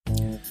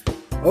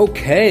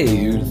Okay,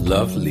 you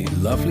lovely,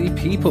 lovely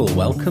people.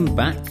 Welcome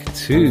back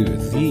to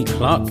the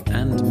Clark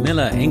and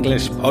Miller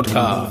English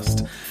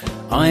podcast.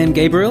 I am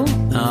Gabriel.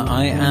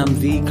 I am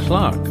the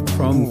Clark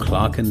from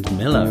Clark and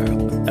Miller.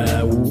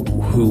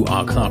 Who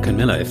are Clark and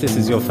Miller? If this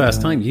is your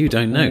first time, you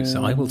don't know,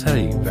 so I will tell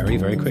you very,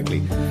 very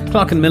quickly.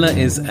 Clark and Miller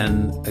is a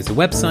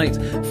website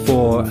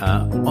for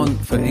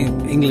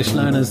English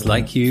learners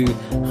like you,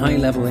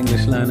 high-level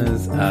English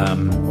learners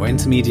or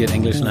intermediate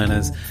English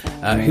learners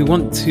who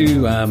want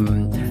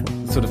to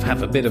sort of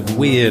have a bit of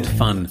weird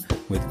fun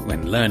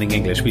when learning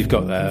English. We've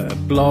got a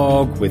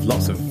blog with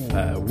lots of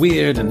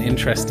weird and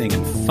interesting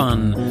and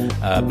fun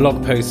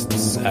blog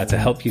posts to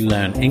help you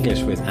learn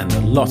English with, and a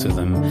lot of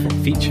them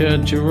feature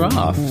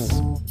giraffes.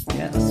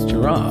 Yes,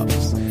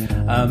 giraffes.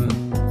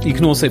 You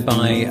can also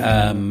buy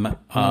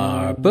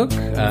our book,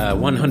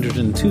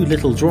 102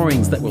 Little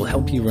Drawings That Will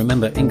Help You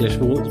Remember English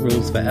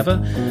Rules Forever.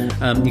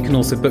 You can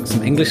also book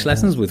some English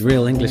lessons with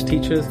real English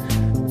teachers.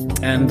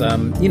 And,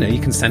 you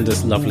can send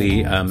us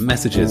lovely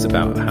messages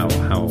about how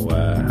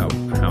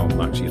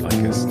much you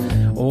like us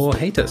or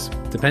hate us,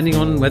 depending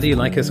on whether you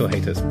like us or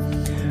hate us.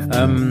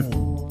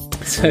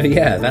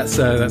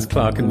 That's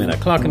Clark and Miller,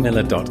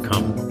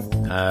 clarkandmiller.com.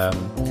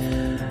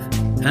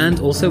 And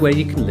also where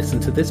you can listen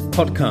to this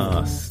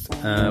podcast.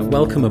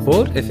 Welcome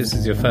aboard. If this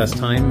is your first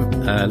time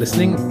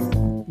listening,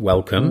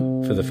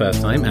 welcome for the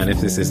first time. And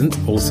if this isn't,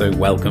 also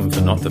welcome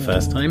for not the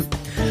first time.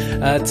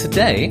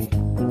 Today,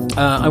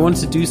 I want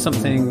to do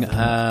something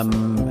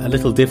a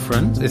little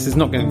different. This is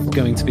not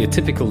going to be a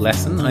typical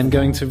lesson. I'm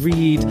going to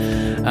read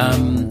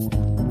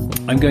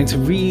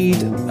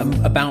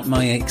about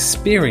my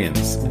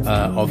experience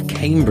of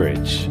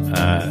Cambridge,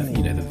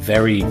 the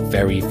very,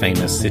 very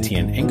famous city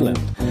in England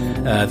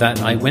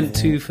that I went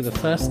to for the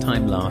first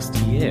time last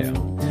year.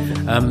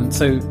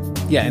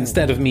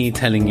 Instead of me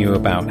telling you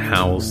about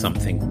how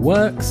something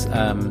works,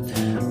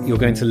 you're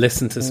going to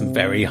listen to some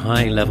very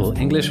high-level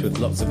English with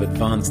lots of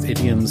advanced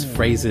idioms,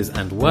 phrases,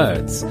 and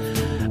words.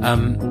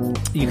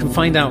 You can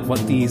find out what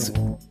these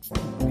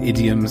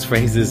idioms,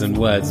 phrases, and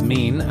words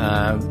mean.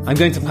 I'm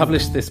going to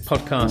publish this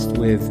podcast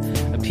with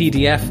a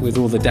PDF with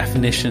all the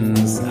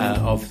definitions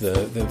of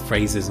the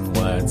phrases and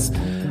words.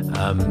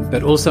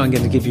 But also I'm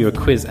going to give you a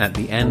quiz at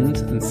the end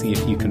and see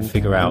if you can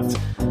figure out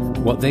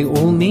what they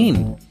all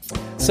mean.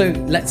 So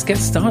let's get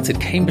started.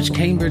 Cambridge,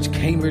 Cambridge,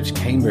 Cambridge,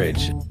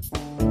 Cambridge.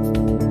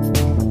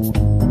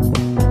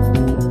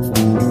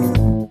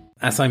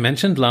 As I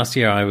mentioned, last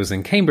year I was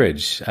in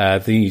Cambridge,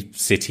 the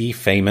city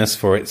famous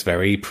for its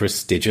very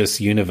prestigious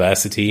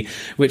university,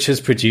 which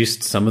has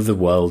produced some of the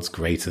world's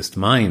greatest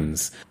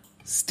minds.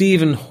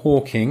 Stephen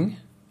Hawking,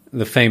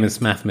 the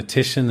famous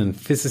mathematician and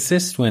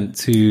physicist, went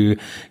to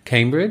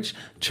Cambridge.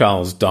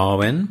 Charles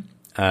Darwin,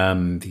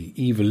 the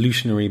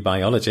evolutionary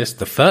biologist,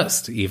 the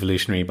first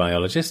evolutionary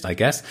biologist, I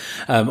guess.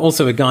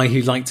 Also a guy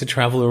who liked to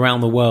travel around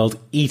the world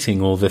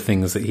eating all the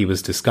things that he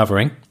was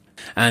discovering.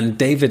 And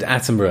David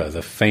Attenborough,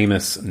 the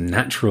famous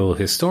natural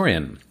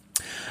historian.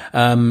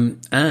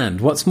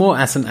 And what's more,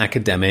 as an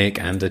academic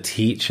and a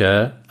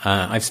teacher,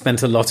 I've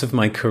spent a lot of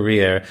my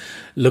career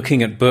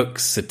looking at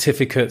books,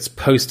 certificates,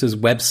 posters,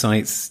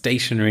 websites,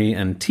 stationery,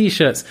 and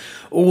T-shirts,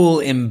 all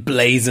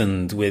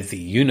emblazoned with the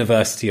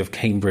University of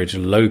Cambridge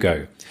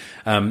logo.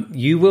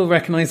 You will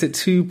recognize it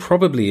too,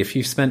 probably, if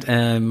you've spent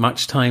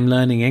much time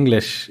learning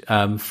English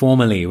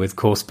formally with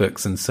course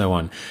books and so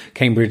on.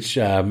 Cambridge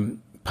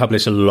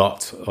publish a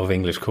lot of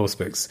English course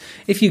books.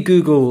 If you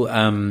Google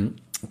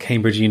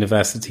Cambridge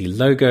University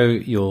logo,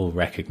 you'll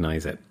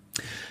recognize it.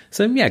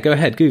 So go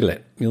ahead, Google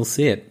it. You'll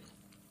see it.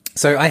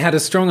 So I had a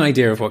strong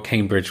idea of what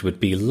Cambridge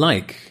would be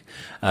like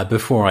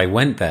before I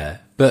went there,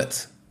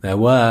 but there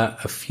were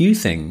a few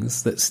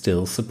things that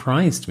still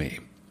surprised me.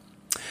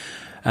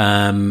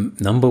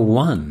 Number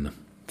one,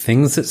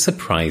 things that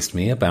surprised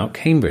me about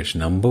Cambridge.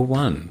 Number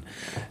one,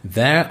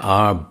 there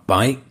are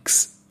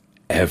bikes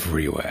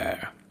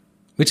everywhere.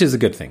 Which is a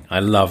good thing. I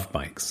love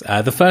bikes.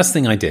 The first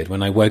thing I did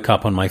when I woke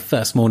up on my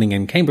first morning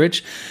in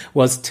Cambridge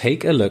was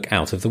take a look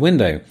out of the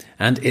window,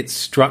 and it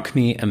struck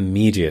me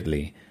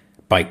immediately.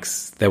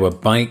 Bikes. There were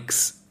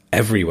bikes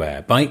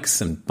everywhere.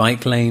 Bikes and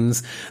bike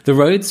lanes. The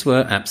roads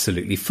were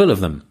absolutely full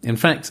of them. In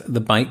fact,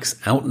 the bikes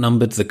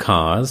outnumbered the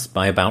cars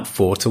by about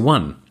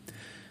 4-1.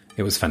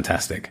 It was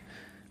fantastic.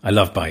 I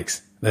love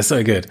bikes. They're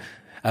so good.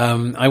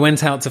 I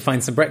went out to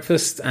find some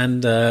breakfast,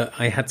 and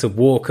I had to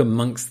walk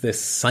amongst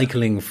this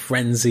cycling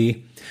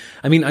frenzy.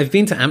 I mean, I've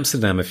been to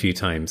Amsterdam a few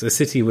times, a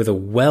city with a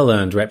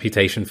well-earned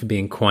reputation for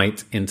being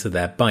quite into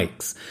their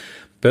bikes.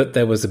 But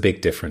there was a big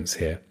difference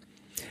here.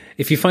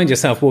 If you find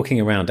yourself walking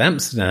around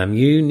Amsterdam,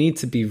 you need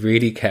to be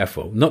really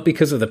careful. Not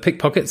because of the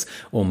pickpockets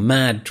or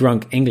mad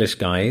drunk English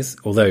guys,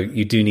 although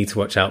you do need to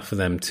watch out for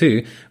them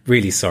too.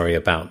 Really sorry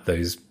about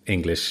those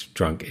English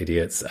drunk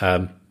idiots.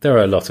 There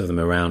are a lot of them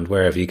around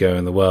wherever you go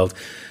in the world.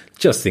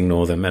 Just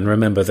ignore them and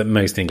remember that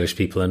most English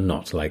people are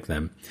not like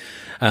them.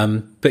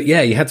 But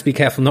you had to be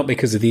careful, not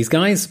because of these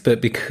guys,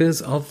 but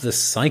because of the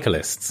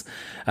cyclists.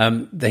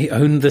 They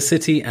own the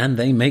city and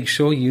they make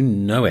sure you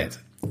know it.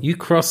 You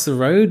cross the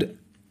road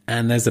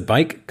and there's a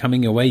bike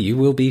coming your way, you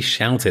will be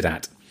shouted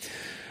at.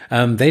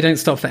 They don't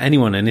stop for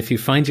anyone, and if you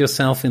find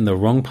yourself in the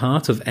wrong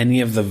part of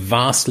any of the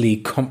vastly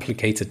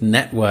complicated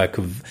network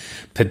of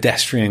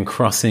pedestrian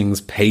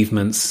crossings,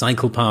 pavements,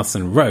 cycle paths,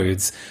 and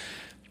roads,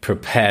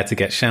 prepare to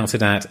get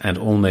shouted at and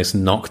almost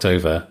knocked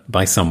over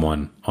by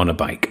someone on a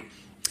bike.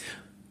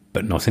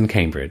 But not in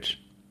Cambridge.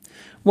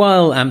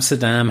 While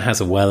Amsterdam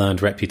has a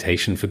well-earned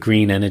reputation for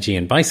green energy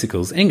and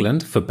bicycles,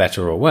 England, for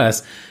better or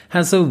worse,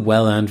 has a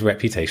well-earned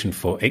reputation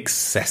for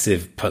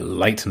excessive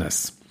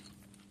politeness.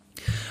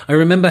 I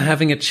remember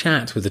having a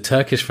chat with a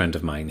Turkish friend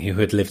of mine who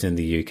had lived in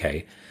the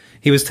UK.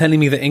 He was telling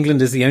me that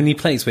England is the only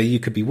place where you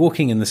could be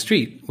walking in the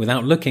street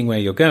without looking where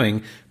you're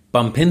going,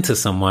 bump into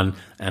someone,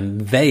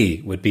 and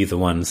they would be the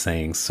one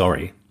saying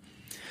sorry.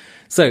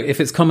 So if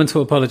it's common to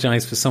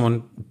apologize for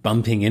someone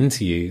bumping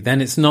into you, then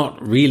it's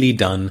not really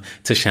done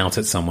to shout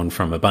at someone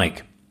from a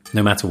bike,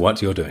 no matter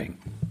what you're doing.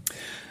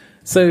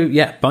 So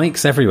yeah,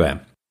 bikes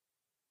everywhere.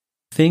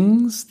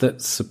 Things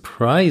that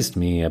surprised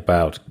me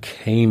about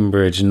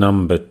Cambridge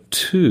number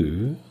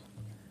 2,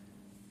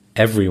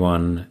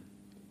 everyone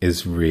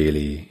is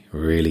really,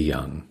 really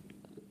young.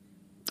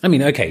 I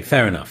mean, okay,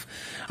 fair enough.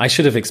 I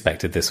should have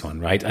expected this one,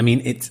 right? I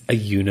mean, it's a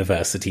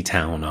university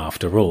town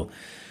after all.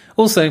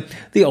 Also,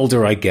 the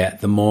older I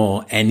get, the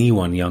more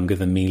anyone younger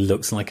than me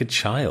looks like a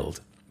child.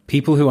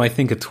 People who I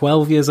think are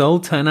 12 years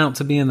old turn out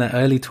to be in their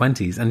early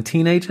 20s, and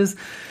teenagers,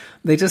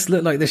 they just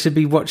look like they should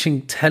be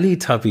watching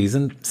Teletubbies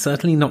and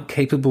certainly not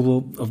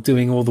capable of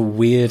doing all the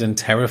weird and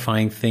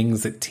terrifying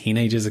things that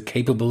teenagers are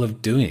capable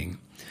of doing.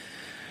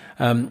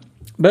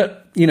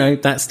 But, you know,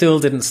 that still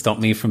didn't stop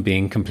me from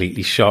being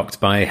completely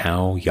shocked by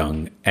how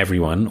young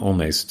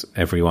almost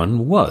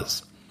everyone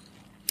was.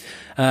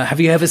 Have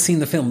you ever seen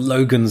the film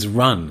Logan's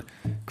Run?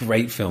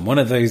 Great film. One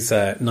of those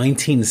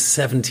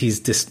 1970s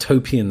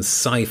dystopian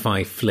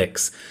sci-fi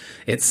flicks.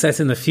 It's set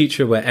in the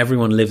future where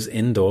everyone lives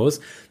indoors.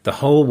 The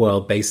whole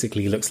world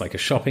basically looks like a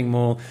shopping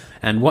mall.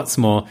 And what's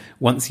more,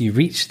 once you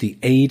reach the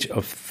age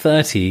of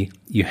 30,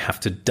 you have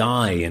to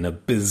die in a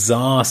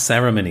bizarre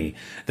ceremony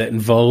that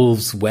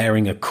involves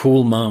wearing a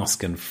cool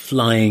mask and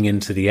flying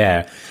into the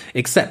air.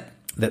 Except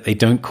that they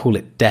don't call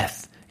it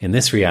death. In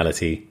this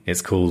reality,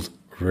 it's called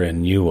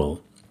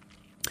renewal.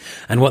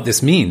 And what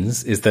this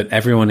means is that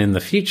everyone in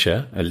the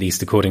future, at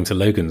least according to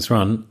Logan's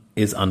Run,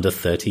 is under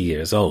 30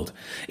 years old.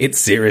 It's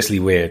seriously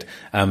weird.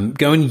 Go and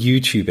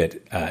YouTube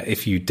it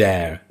if you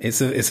dare.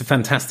 It's a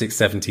fantastic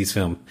 70s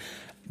film.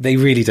 They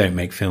really don't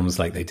make films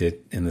like they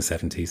did in the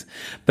 70s.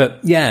 But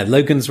yeah,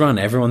 Logan's Run,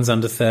 everyone's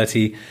under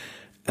 30.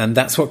 And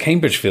that's what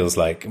Cambridge feels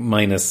like,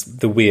 minus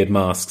the weird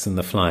masks and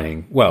the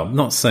flying. Well,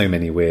 not so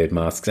many weird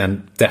masks,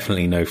 and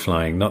definitely no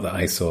flying, not that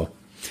I saw.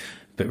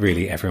 But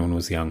really, everyone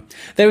was young.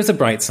 There was a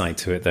bright side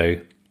to it,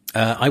 though.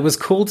 I was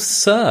called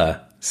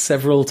Sir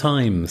several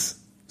times.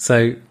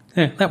 So,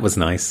 yeah, that was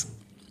nice.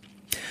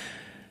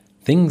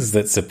 Things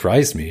that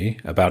surprised me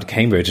about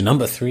Cambridge,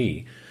 number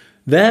 3.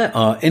 There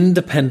are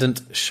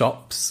independent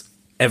shops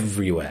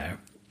everywhere.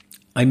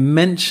 I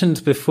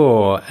mentioned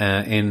before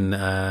in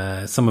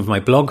some of my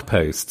blog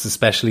posts,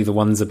 especially the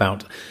ones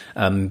about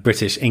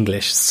British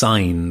English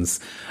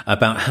signs,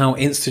 about how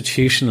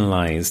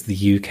institutionalized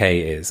the UK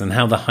is and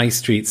how the high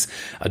streets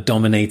are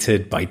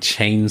dominated by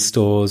chain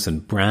stores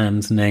and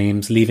brand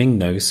names, leaving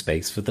no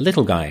space for the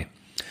little guy.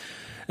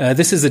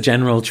 This is a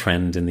general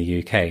trend in the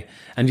UK,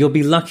 and you'll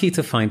be lucky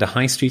to find a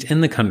high street in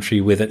the country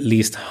with at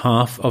least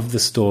half of the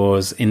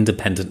stores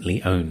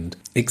independently owned,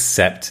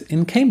 except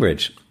in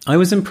Cambridge. I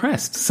was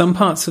impressed. Some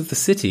parts of the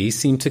city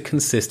seem to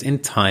consist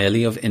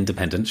entirely of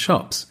independent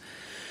shops.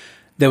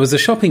 There was a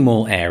shopping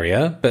mall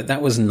area, but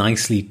that was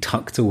nicely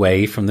tucked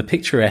away from the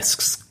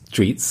picturesque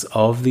streets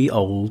of the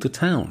older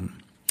town.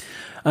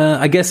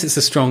 I guess it's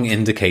a strong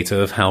indicator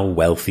of how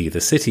wealthy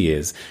the city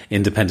is.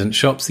 Independent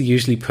shops are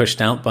usually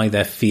pushed out by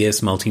their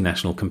fierce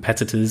multinational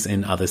competitors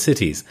in other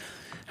cities.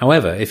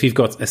 However, if you've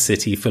got a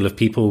city full of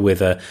people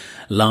with a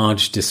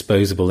large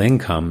disposable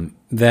income,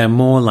 they're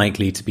more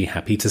likely to be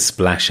happy to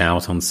splash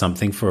out on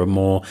something for a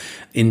more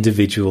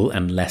individual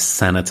and less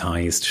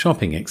sanitized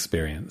shopping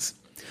experience.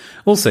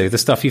 Also, the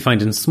stuff you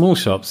find in small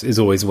shops is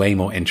always way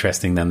more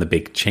interesting than the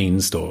big chain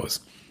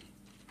stores.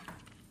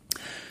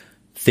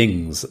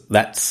 Things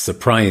that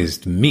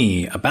surprised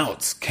me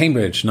about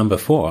Cambridge, number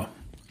 4.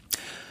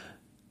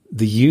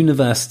 The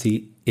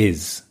university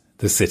is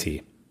the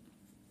city.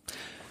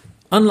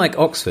 Unlike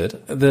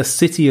Oxford, the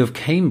city of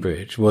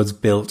Cambridge was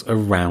built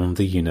around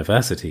the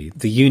university.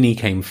 The uni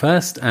came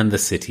first and the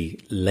city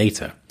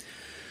later.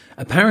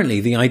 Apparently,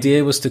 the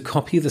idea was to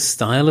copy the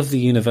style of the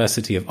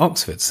University of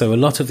Oxford, so a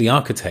lot of the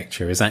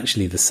architecture is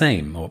actually the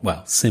same, or,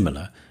 well,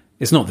 similar.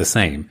 It's not the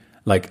same.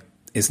 Like,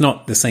 it's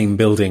not the same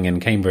building in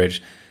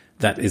Cambridge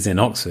that is in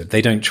Oxford.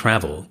 They don't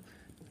travel.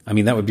 I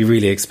mean, that would be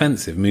really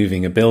expensive,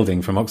 moving a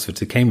building from Oxford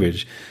to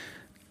Cambridge,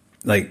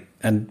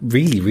 and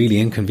really,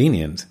 really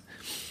inconvenient.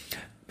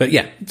 But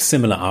yeah,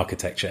 similar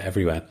architecture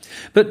everywhere.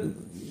 But,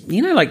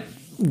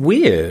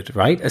 weird,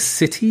 right? A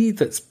city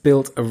that's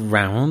built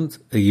around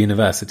a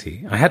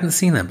university. I hadn't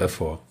seen that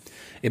before.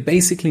 It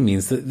basically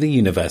means that the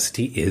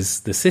university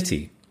is the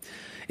city.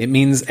 It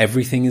means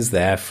everything is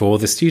there for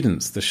the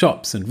students, the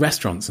shops and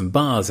restaurants and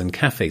bars and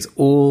cafes,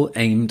 all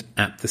aimed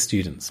at the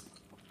students.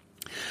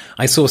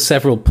 I saw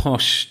several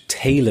posh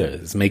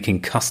tailors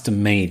making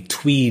custom-made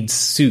tweed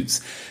suits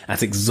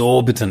at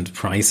exorbitant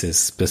prices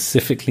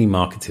specifically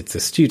marketed to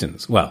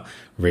students. Well,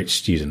 rich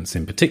students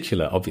in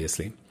particular,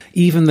 obviously.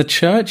 Even the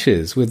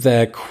churches, with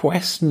their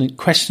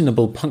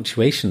questionable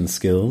punctuation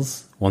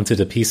skills, wanted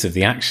a piece of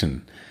the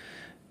action.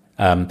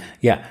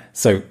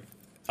 So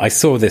I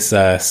saw this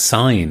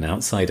sign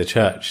outside a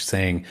church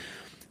saying,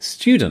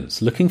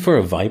 "Students looking for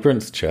a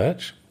vibrant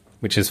church,"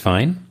 which is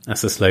fine.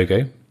 That's a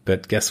slogan.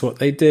 But guess what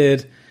they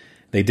did?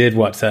 They did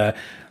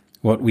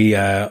what we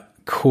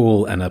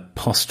call an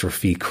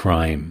apostrophe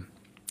crime.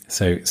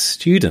 So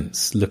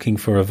students looking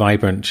for a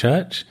vibrant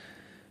church,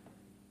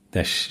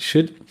 there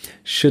should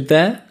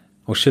there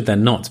or should there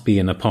not be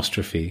an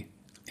apostrophe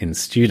in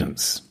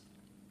students?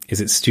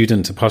 Is it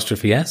student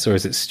apostrophe S or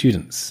is it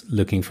students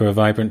looking for a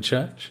vibrant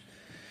church?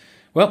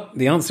 Well,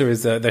 the answer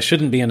is there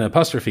shouldn't be an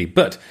apostrophe,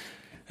 but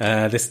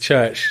this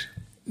church,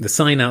 the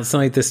sign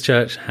outside this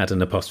church had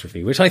an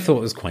apostrophe, which I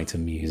thought was quite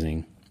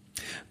amusing.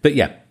 But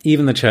yeah,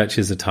 even the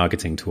churches are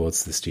targeting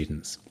towards the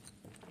students.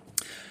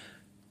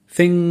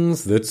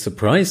 Things that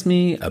surprised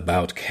me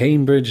about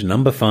Cambridge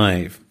number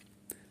 5.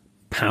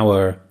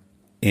 Power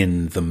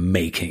in the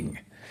making.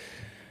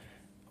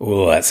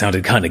 Oh, that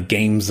sounded kind of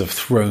Games of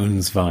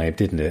Thrones vibe,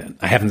 didn't it?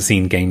 I haven't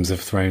seen Games of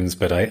Thrones,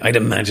 but I'd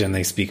imagine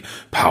they speak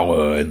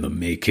power in the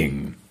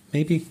making.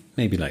 Maybe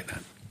like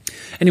that.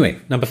 Anyway,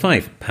 number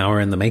 5, power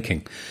in the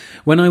making.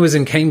 When I was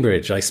in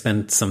Cambridge, I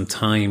spent some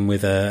time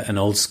with an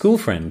old school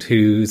friend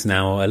who's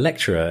now a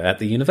lecturer at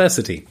the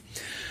university.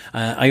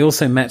 I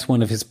also met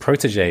one of his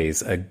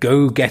protégés, a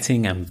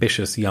go-getting,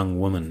 ambitious young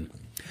woman.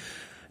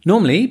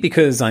 Normally,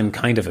 because I'm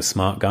kind of a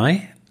smart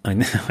guy, I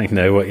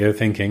know what you're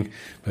thinking,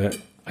 but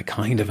I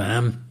kind of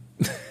am.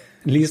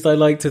 At least I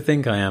like to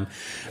think I am.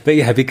 But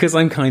yeah, because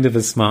I'm kind of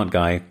a smart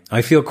guy,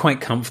 I feel quite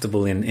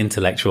comfortable in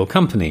intellectual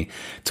company,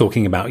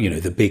 talking about,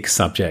 the big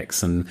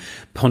subjects and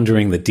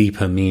pondering the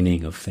deeper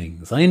meaning of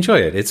things. I enjoy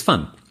it. It's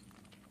fun.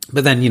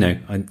 But then,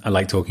 I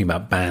like talking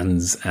about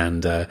bands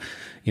and,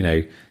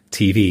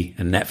 TV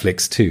and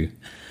Netflix too.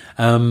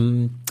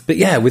 But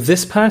yeah, with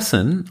this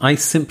person, I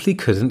simply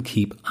couldn't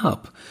keep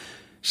up.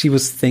 She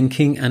was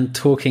thinking and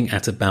talking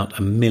at about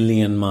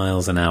 1,000,000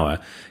 miles an hour,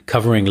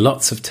 covering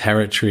lots of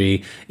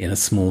territory in a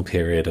small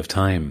period of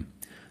time.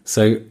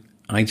 So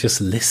I just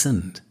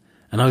listened,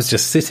 and I was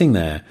just sitting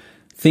there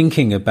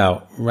thinking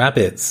about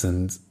rabbits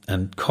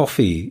and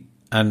coffee.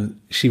 And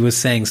she was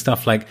saying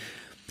stuff like,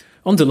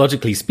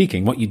 ontologically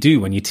speaking, what you do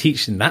when you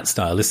teach in that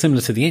style is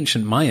similar to the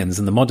ancient Mayans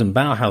and the modern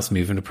Bauhaus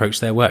movement approach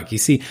their work. You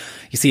see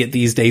it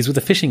these days with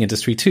the fishing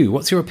industry too.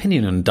 What's your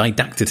opinion on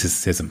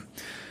didacticism?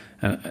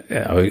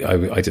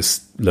 I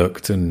just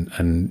looked and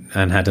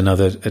had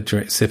another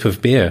sip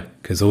of beer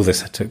because all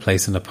this took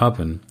place in a pub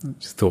and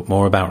just thought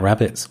more about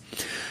rabbits.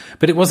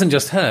 But it wasn't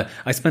just her.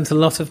 I spent a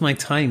lot of my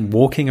time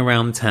walking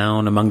around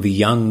town among the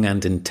young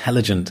and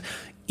intelligent,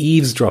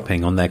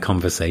 eavesdropping on their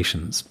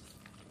conversations.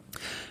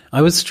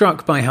 I was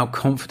struck by how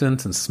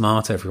confident and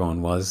smart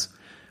everyone was.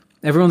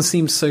 Everyone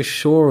seemed so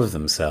sure of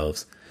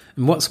themselves.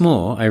 And what's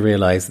more, I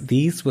realized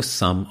these were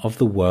some of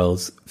the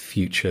world's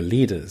future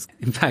leaders.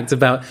 In fact,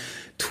 about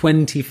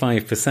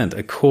 25%,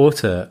 a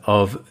quarter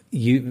of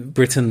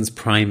Britain's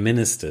prime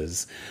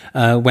ministers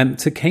went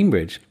to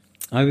Cambridge.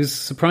 I was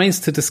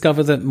surprised to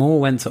discover that more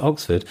went to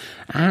Oxford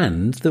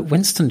and that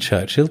Winston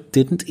Churchill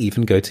didn't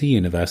even go to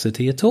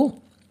university at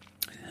all.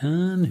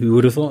 And who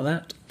would have thought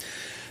that?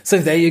 So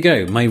there you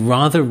go, my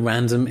rather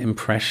random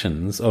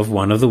impressions of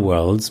one of the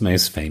world's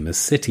most famous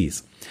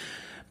cities.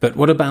 But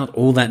what about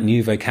all that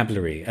new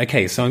vocabulary?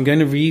 Okay, so I'm going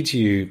to read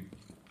you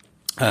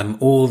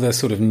all the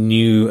sort of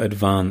new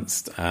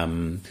advanced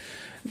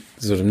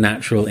sort of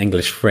natural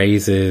English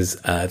phrases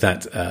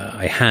that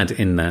I had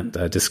in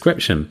that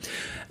description.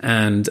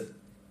 And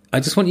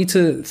I just want you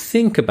to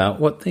think about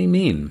what they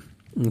mean.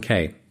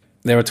 Okay,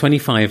 there are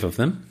 25 of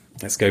them.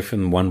 Let's go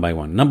from them one by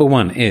one. Number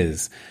 1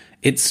 is,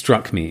 it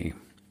struck me.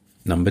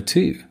 Number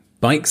 2,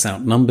 bikes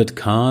outnumbered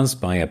cars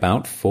by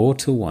about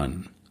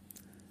 4-1.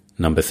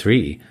 Number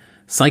 3,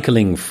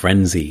 cycling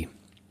frenzy.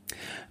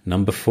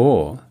 Number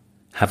 4,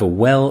 have a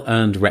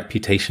well-earned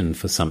reputation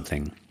for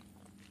something.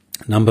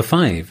 Number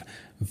 5,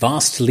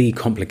 vastly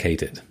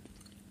complicated.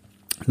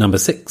 Number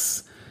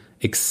 6,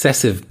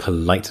 excessive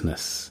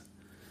politeness.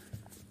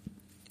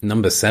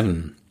 Number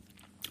 7,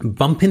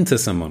 bump into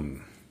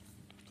someone.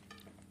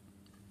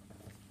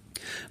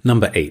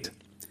 Number 8,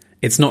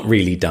 it's not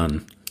really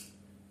done.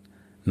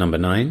 Number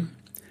 9,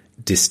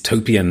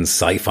 dystopian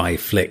sci-fi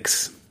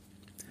flicks.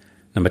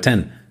 Number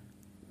 10,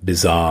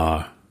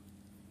 bizarre.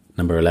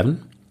 Number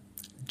 11,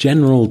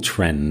 general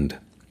trend.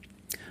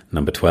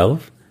 Number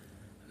 12,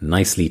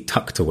 nicely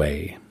tucked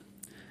away.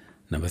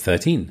 Number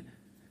 13,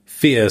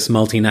 fierce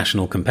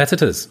multinational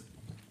competitors.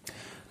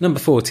 Number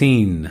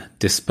 14,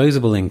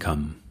 disposable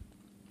income.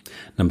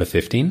 Number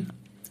 15,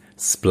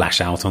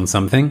 splash out on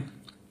something.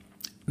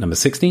 Number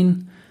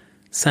 16,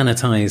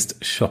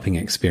 sanitized shopping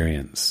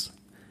experience.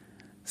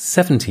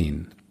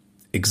 17,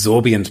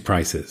 exorbitant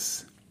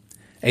prices.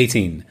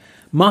 18,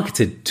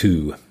 marketed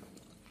to.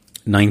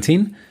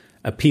 19,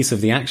 a piece of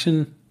the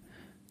action.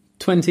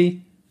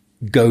 20,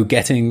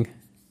 go-getting.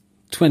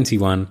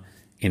 21,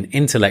 in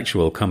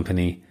intellectual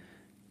company.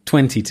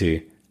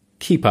 22,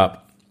 keep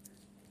up.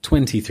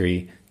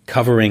 23,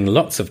 covering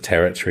lots of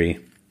territory.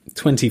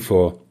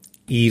 24,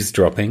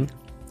 eavesdropping.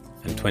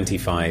 And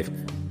 25,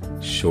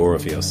 sure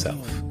of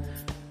yourself.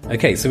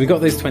 Okay, so we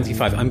got those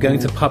 25. I'm going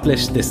to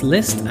publish this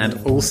list and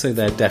also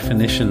their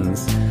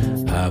definitions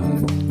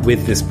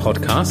with this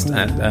podcast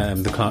at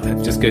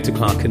just go to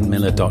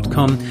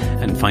clarkandmiller.com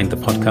and find the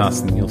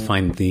podcast, and you'll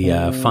find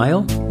the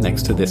file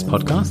next to this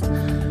podcast.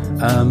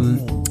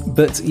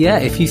 But yeah,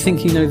 if you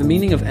think you know the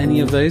meaning of any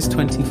of those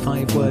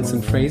 25 words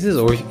and phrases,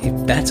 or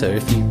better,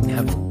 if you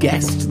have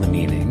guessed the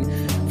meaning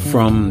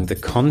from the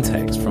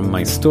context, from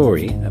my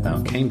story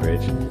about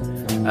Cambridge,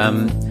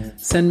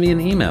 send me an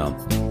email,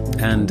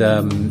 and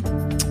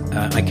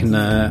I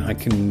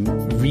can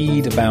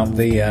read about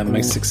the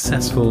most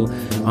successful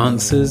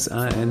answers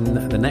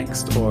in the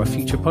next or a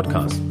future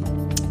podcast.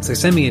 So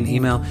send me an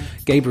email,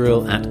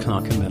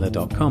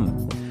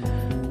 gabriel@clarkandmiller.com.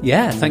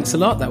 Yeah, thanks a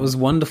lot. That was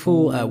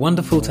wonderful.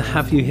 Wonderful to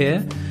have you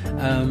here.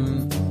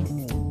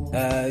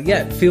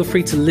 Feel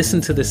free to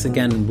listen to this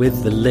again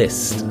with the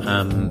list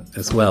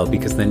as well,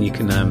 because then you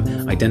can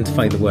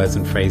identify the words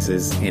and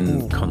phrases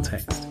in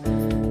context.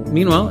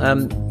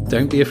 Meanwhile,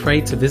 don't be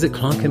afraid to visit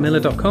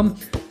clarkandmiller.com.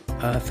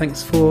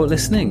 Thanks for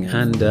listening,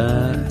 and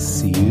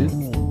see you,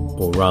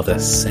 or rather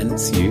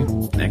sense you,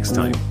 next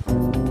time.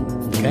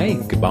 Okay,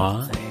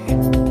 goodbye.